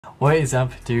What is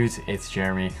up, dudes? It's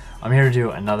Jeremy. I'm here to do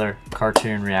another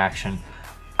cartoon reaction.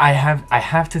 I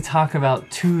have to talk about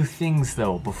two things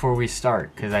though before we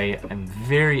start, because I am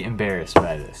very embarrassed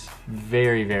by this.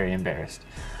 Very, very embarrassed.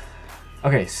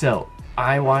 Okay, so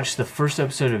I watched the first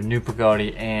episode of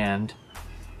Pogodi and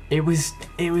it was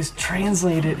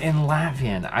translated in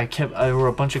Latvian. There were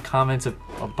a bunch of comments. A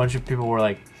bunch of people were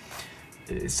like,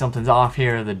 something's off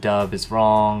here, the dub is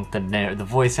wrong, the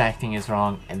voice acting is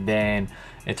wrong, and then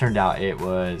it turned out it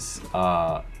was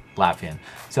Latvian.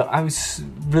 So I was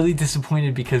really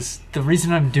disappointed, because the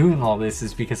reason I'm doing all this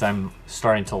is because I'm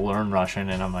starting to learn Russian,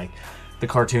 and I'm like, the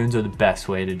cartoons are the best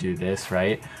way to do this,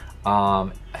 right?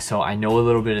 So I know a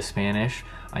little bit of Spanish,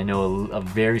 I know a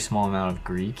very small amount of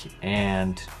Greek,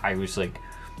 and I was like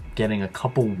getting a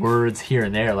couple words here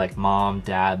and there, like mom,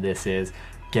 dad, this is,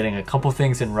 getting a couple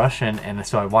things in Russian, and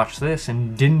so I watched this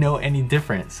and didn't know any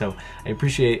different. So I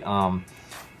appreciate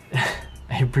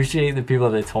I appreciate the people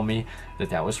that told me that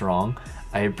that was wrong.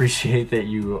 I appreciate that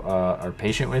you are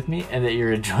patient with me and that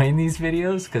you're enjoying these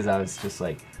videos, because I was just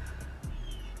like,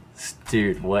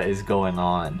 dude, what is going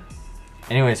on?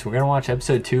 Anyways, we're gonna watch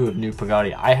episode 2 of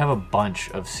Pogodi. I have a bunch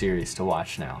of series to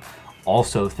watch now,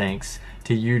 also thanks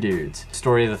to you dudes.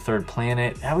 Story of the Third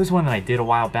Planet, that was one that I did a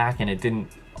while back and it didn't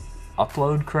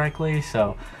upload correctly,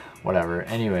 so whatever.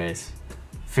 Anyways,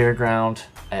 FAIRGROUND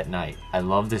at night. I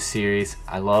love this series.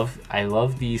 I love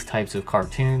these types of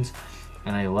cartoons,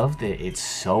 and I love that it's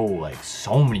so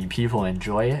many people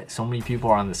enjoy it. So many people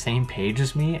are on the same page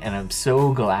as me, and I'm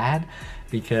so glad,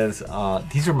 because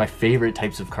these are my favorite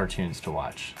types of cartoons to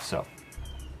watch. So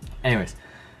anyways,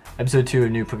 episode 2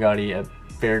 of Pogodi at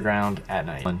FAIRGROUND at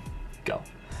night. Go.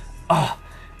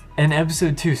 And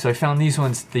episode 2, so I found these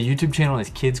ones. The YouTube channel is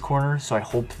Kids Corner, so I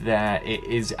hope that it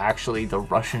is actually the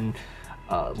Russian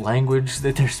language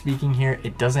that they're speaking here.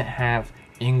 It doesn't have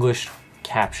English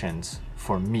captions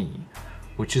for me,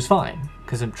 which is fine,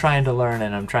 because I'm trying to learn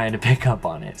and I'm trying to pick up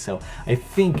on it. So I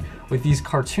think with these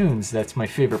cartoons, that's my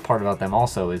favorite part about them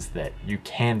also, is that you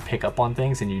can pick up on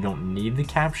things and you don't need the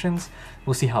captions.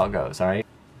 We'll see how it goes, alright?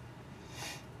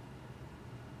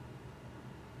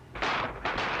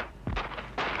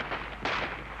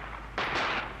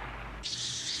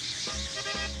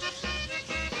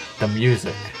 The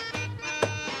music.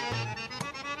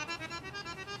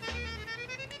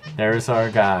 There's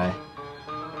our guy.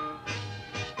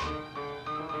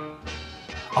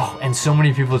 Oh, and so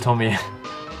many people told me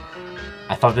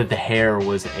I thought that the hair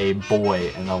was a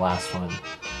boy in the last one.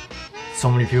 So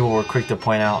many people were quick to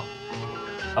point out,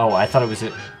 oh, I thought it was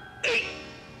a...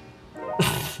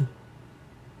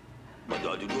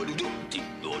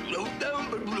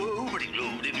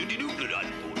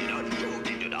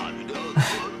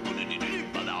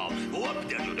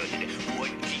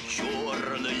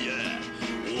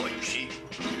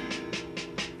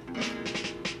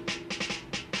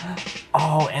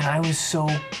 Oh, and I was so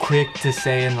quick to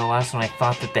say in the last one I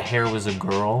thought that the hair was a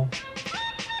girl.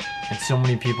 And so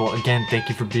many people, again, thank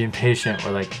you for being patient,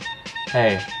 were like,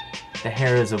 hey, the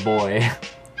hair is a boy.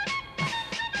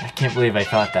 I can't believe I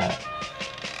thought that.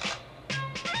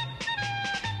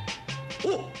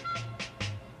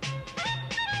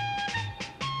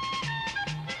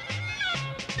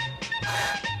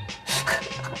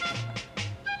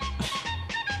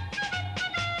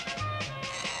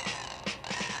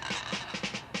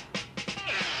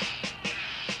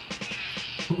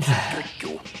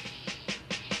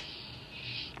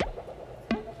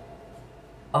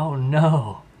 Oh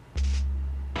no.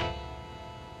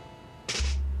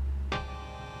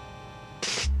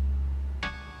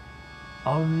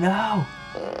 Oh no.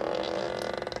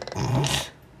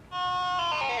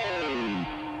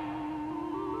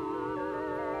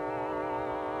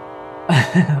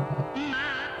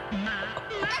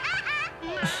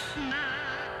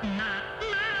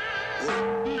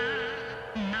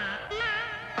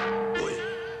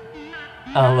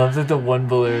 I love that the one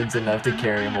balloon's enough to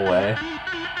carry him away.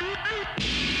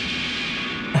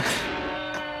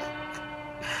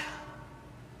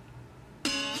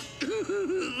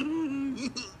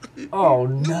 Oh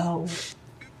no.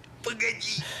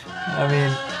 I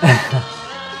mean,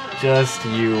 just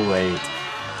you wait.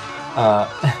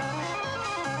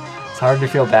 It's hard to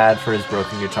feel bad for his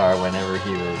broken guitar whenever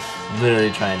he was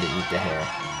literally trying to eat the hair.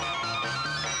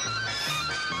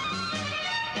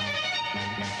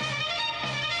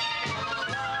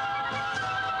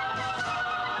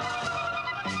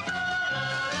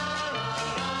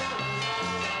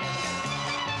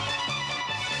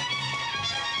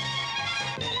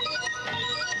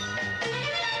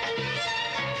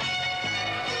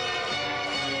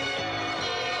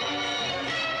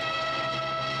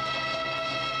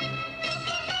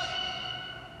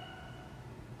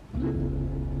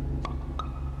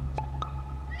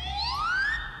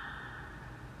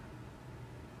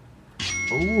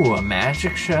 Ooh, a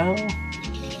magic show?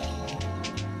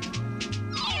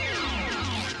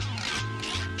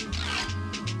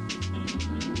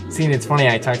 See, it's funny,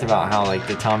 I talked about how, like,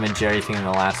 the Tom and Jerry thing in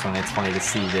the last one, it's funny to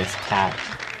see this cat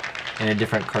in a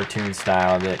different cartoon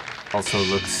style that also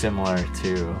looks similar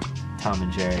to Tom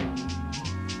and Jerry.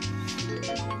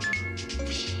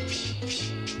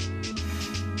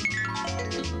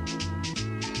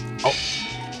 Oh.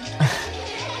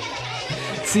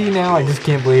 See, now I just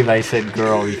can't believe I said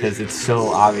girl because it's so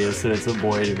obvious that it's a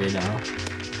boy to me now.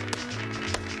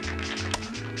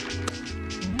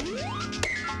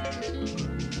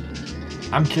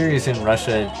 I'm curious in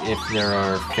Russia if there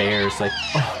are fairs like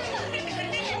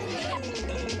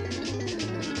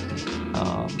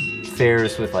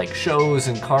fairs with like shows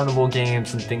and carnival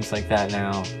games and things like that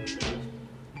now.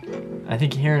 I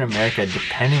think here in America,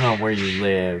 depending on where you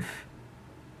live,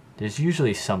 there's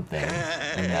usually something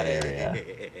in that area.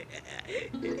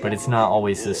 But it's not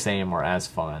always the same or as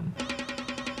fun.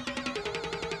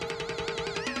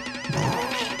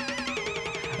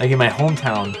 Like in my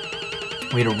hometown,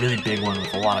 we had a really big one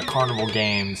with a lot of carnival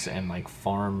games and like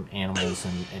farm animals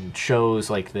and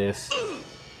shows like this.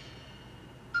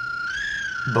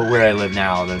 But where I live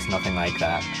now, there's nothing like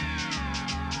that.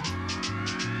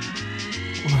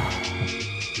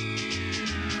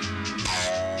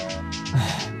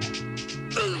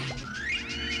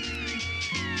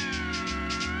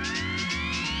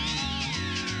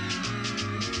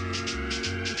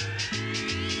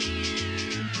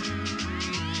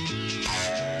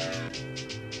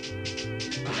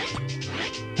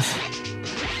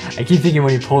 I keep thinking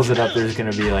when he pulls it up, there's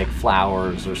gonna be like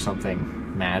flowers or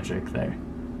something magic there.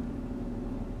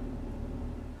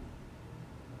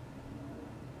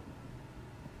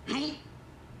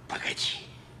 Погоди.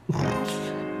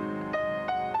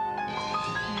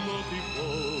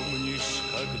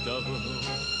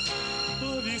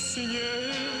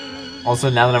 Also,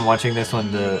 now that I'm watching this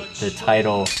one, the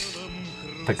title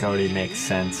Pogodi makes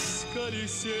sense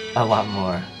a lot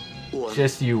more.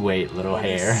 Just you wait, little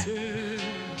hare.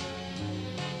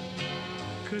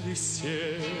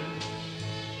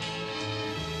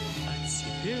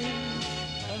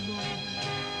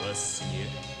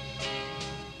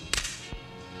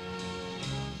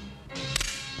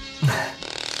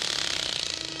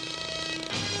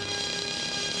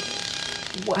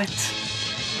 What?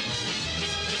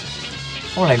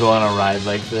 I want to go on a ride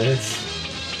like this.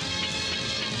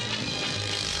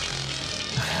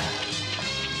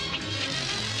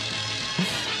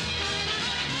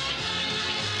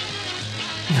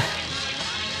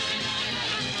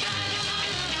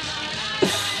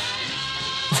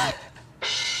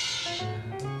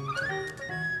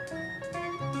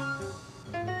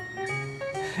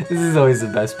 This is always the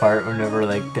best part whenever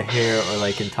like the hare or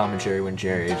like in Tom and Jerry when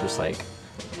Jerry just like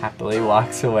happily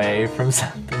walks away from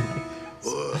something like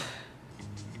this.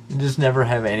 You just never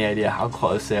have any idea how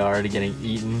close they are to getting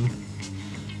eaten.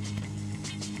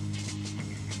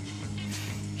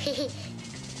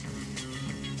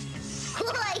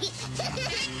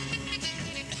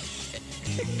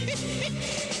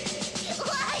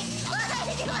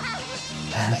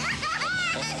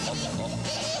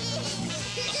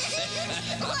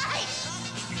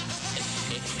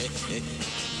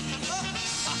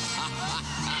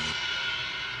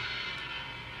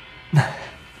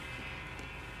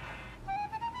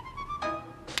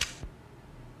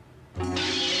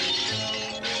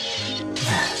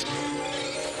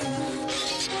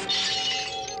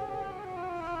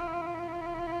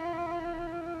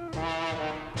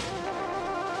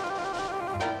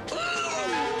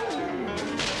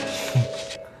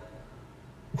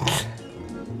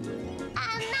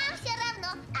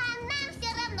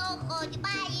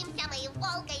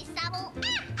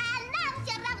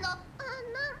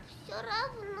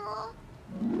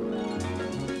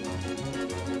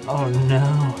 Oh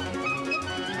no.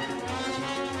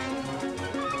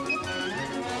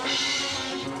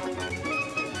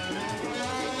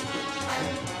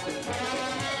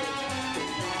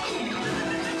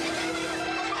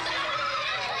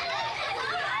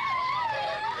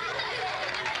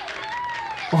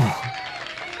 Oh.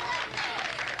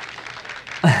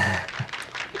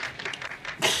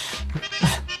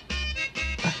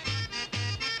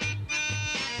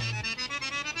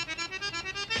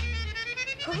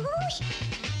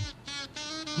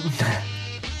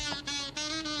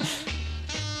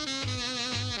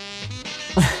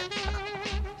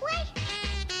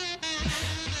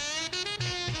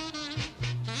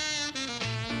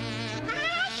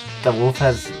 The wolf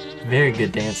has very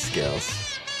good dance skills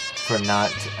for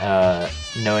not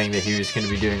knowing that he was going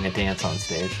to be doing a dance on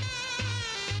stage.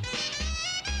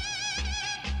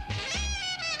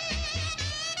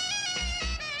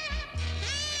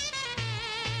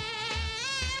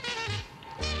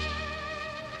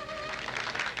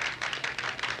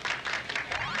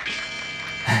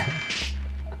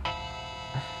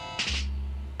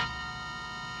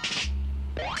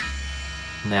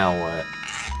 Now what?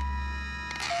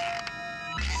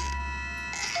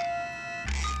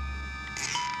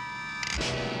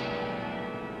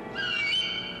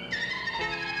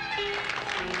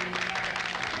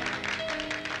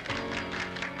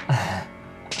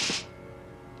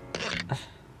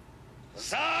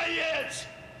 Заяц!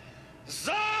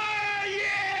 Заяц!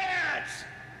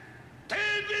 Ты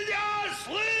меня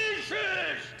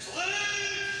слышишь?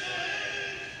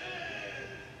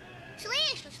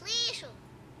 Слышу, слышу.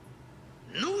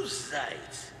 Ну,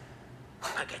 заяц,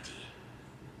 погоди.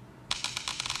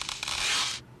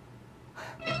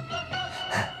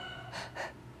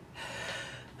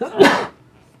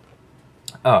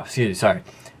 Oh, excuse me, sorry.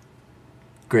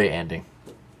 Great ending.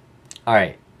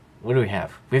 Alright, what do we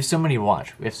have? We have so many to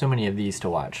watch. We have so many of these to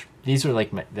watch. These are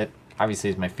like, that obviously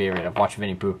is my favorite. I've watched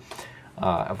Winnie Pooh.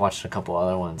 I've watched a couple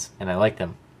other ones, and I like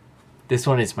them. This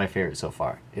one is my favorite so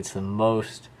far. It's the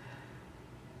most...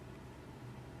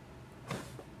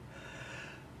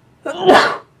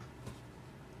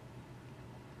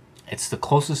 It's the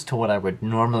closest to what I would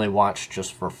normally watch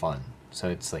just for fun. So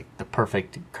it's like the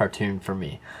perfect cartoon for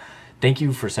me. Thank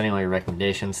you for sending all your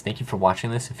recommendations. Thank you for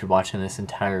watching this. If you're watching this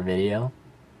entire video,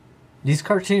 these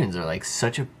cartoons are like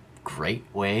such a great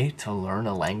way to learn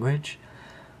a language.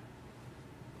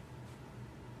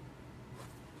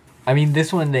 I mean,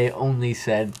 this one they only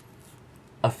said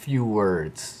a few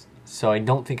words, so I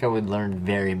don't think I would learn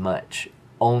very much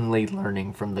only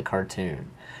learning from the cartoon.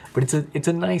 But it's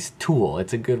a nice tool.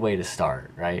 It's a good way to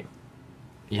start, right?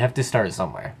 You have to start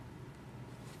somewhere.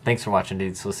 Thanks for watching,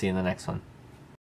 dudes. We'll see you in the next one.